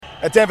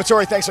Dan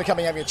Vettori, thanks for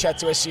coming and having a chat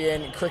to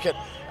SEN Cricket.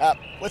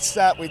 Let's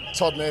start with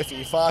Todd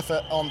Murphy. 5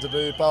 for on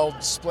debut,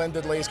 bowled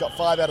splendidly. He's got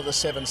 5 out of the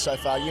 7 so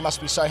far. You must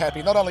be so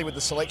happy, not only with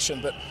the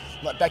selection, but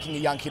like backing a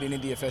young kid in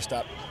India first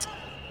up.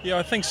 Yeah,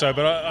 I think so.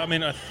 But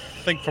I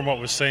think from what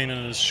we've seen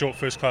in his short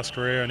first-class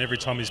career and every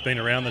time he's been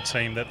around the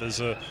team, that there's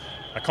a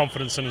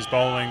confidence in his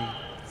bowling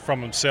from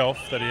himself,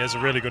 that he has a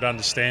really good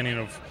understanding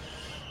of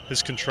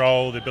his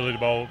control, the ability to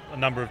bowl a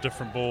number of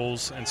different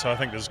balls, and so I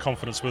think there's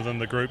confidence within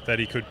the group that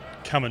he could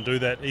come and do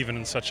that even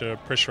in such a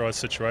pressurised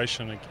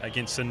situation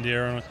against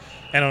India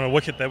and on a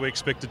wicket that we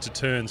expected to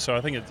turn. So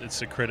I think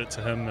it's a credit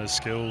to him, his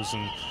skills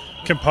and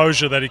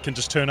composure, that he can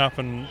just turn up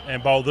and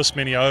bowl this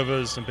many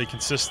overs and be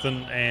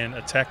consistent and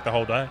attack the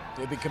whole day.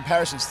 There have been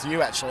comparisons to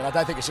you actually, and I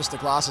don't think it's just the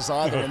glasses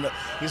either, in that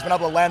he's been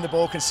able to land the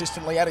ball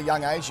consistently at a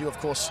young age. You of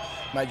course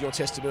made your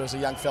test debut as a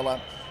young fella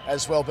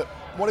as well, but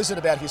what is it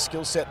about his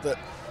skill set that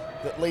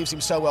leaves him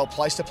so well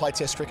placed to play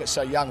Test cricket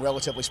so young,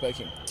 relatively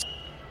speaking?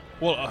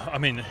 Well, I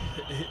mean,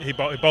 he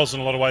bowls in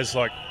a lot of ways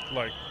like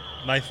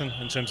Nathan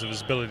in terms of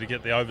his ability to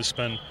get the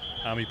overspin.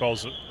 He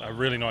bowls a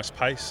really nice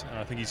pace, and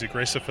I think he's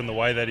aggressive in the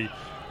way that he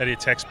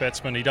attacks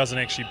batsmen. He doesn't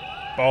actually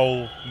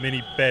bowl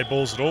many bad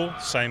balls at all,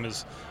 same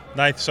as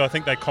Nathan. So I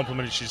think they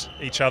complement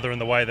each other in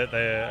the way that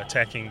they're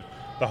attacking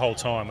the whole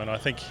time, and I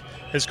think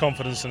his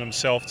confidence in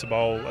himself to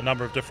bowl a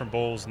number of different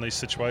balls in these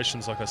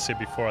situations, like I said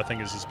before, I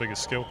think is his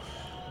biggest skill,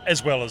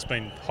 as well as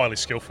being highly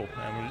skillful.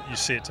 And you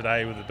see it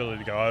today with the ability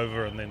to go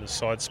over and then the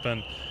side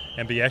spin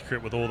and be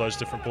accurate with all those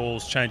different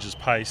balls, change his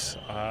pace.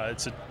 Like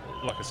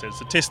I said,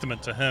 it's a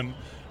testament to him,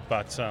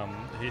 but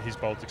he's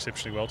bowled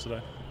exceptionally well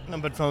today. No,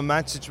 but from a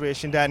match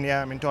situation, Dan,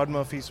 yeah, I mean, Todd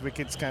Murphy's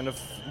wickets kind of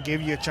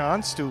gave you a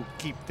chance to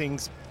keep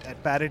things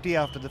at parity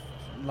after the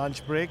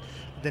lunch break.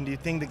 Then do you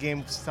think the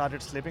game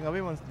started slipping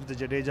away once the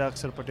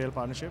Jadeja-Akshar Patel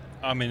partnership?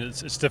 I mean,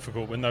 it's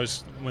difficult when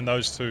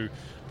those two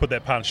put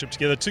that partnership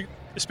together,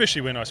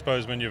 especially when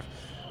you've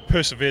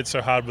persevered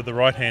so hard with the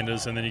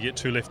right-handers and then you get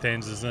 2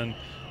 left-handers in.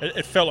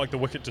 It felt like the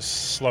wicket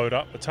just slowed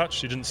up a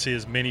touch. You didn't see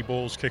as many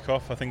balls kick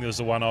off. I think there was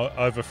the one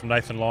over from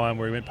Nathan Lyon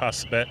where he went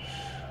past the bat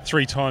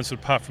 3 times, but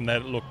apart from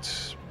that it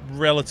looked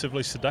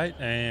relatively sedate,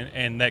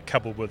 and that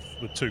coupled with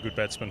 2 good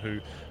batsmen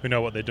who know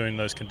what they're doing in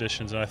those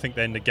conditions, and I think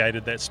they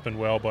negated that spin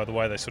well by the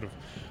way they sort of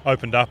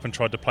opened up and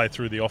tried to play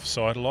through the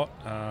offside a lot,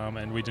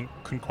 and we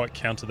couldn't quite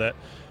counter that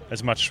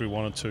as much as we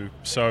wanted to.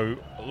 So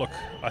look,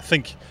 I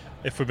think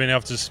if we've been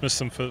able to dismiss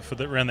them for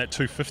around that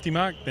 250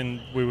 mark,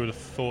 then we would have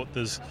thought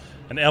there's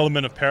an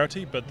element of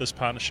parity, but this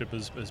partnership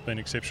has been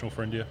exceptional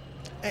for India.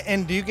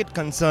 And do you get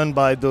concerned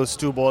by those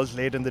 2 balls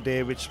late in the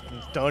day which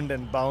turned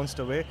and bounced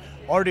away?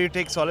 Or do you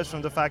take solace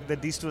from the fact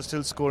that these 2 are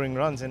still scoring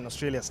runs and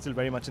Australia is still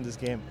very much in this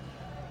game?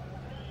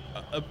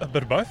 A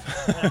bit of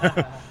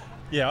both.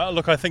 Yeah,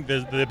 look, I think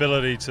the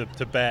ability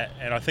to bat,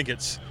 and I think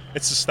it's the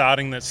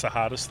starting that's the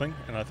hardest thing,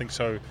 and I think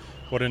so.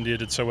 What India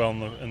did so well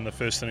in the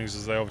first innings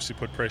is they obviously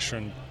put pressure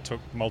and took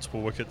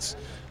multiple wickets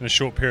in a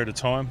short period of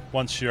time.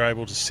 Once you're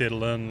able to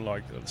settle in,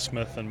 like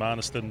Smith and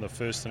Marnus did in the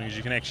first innings,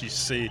 you can actually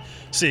see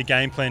a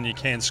game plan, you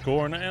can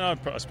score, and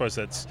I suppose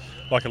that's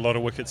like a lot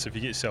of wickets if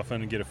you get yourself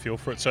in and get a feel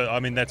for it. So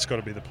I mean, that's got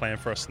to be the plan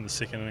for us in the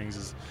second innings,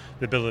 is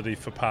the ability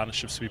for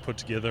partnerships to be put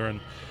together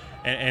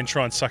and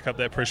try and suck up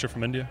that pressure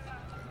from India.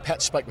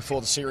 Pat spoke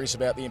before the series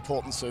about the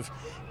importance of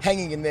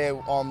hanging in there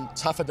on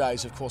tougher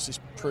days. Of course, this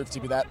proved to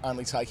be that,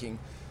 only taking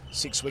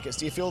 6 wickets.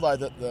 Do you feel, though,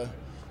 that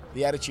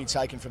the attitude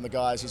taken from the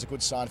guys is a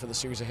good sign for the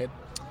series ahead?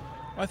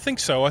 I think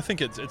so. I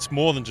think it's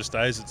more than just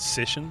days, it's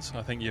sessions.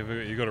 I think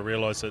you've got to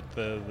realise that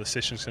the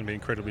session's going to be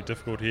incredibly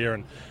difficult here,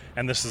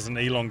 and this is an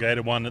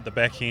elongated one at the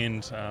back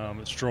end.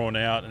 It's drawn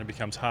out and it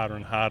becomes harder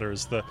and harder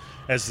as the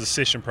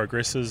session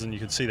progresses, and you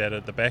can see that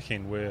at the back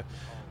end where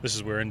this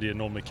is where India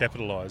normally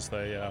capitalise.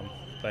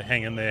 They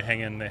hang in there,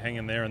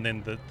 and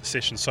then the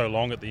session's so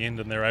long at the end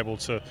and they're able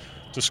to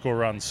score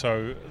runs.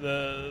 So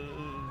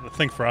the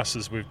thing for us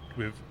is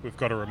we've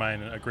got to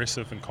remain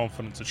aggressive and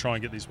confident to try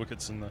and get these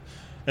wickets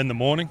in the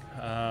morning,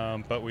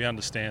 but we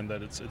understand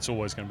that it's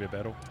always going to be a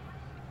battle.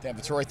 Dan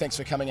Vettori, thanks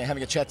for coming and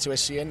having a chat to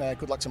SEN.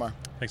 Good luck tomorrow.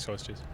 Thanks guys, cheers.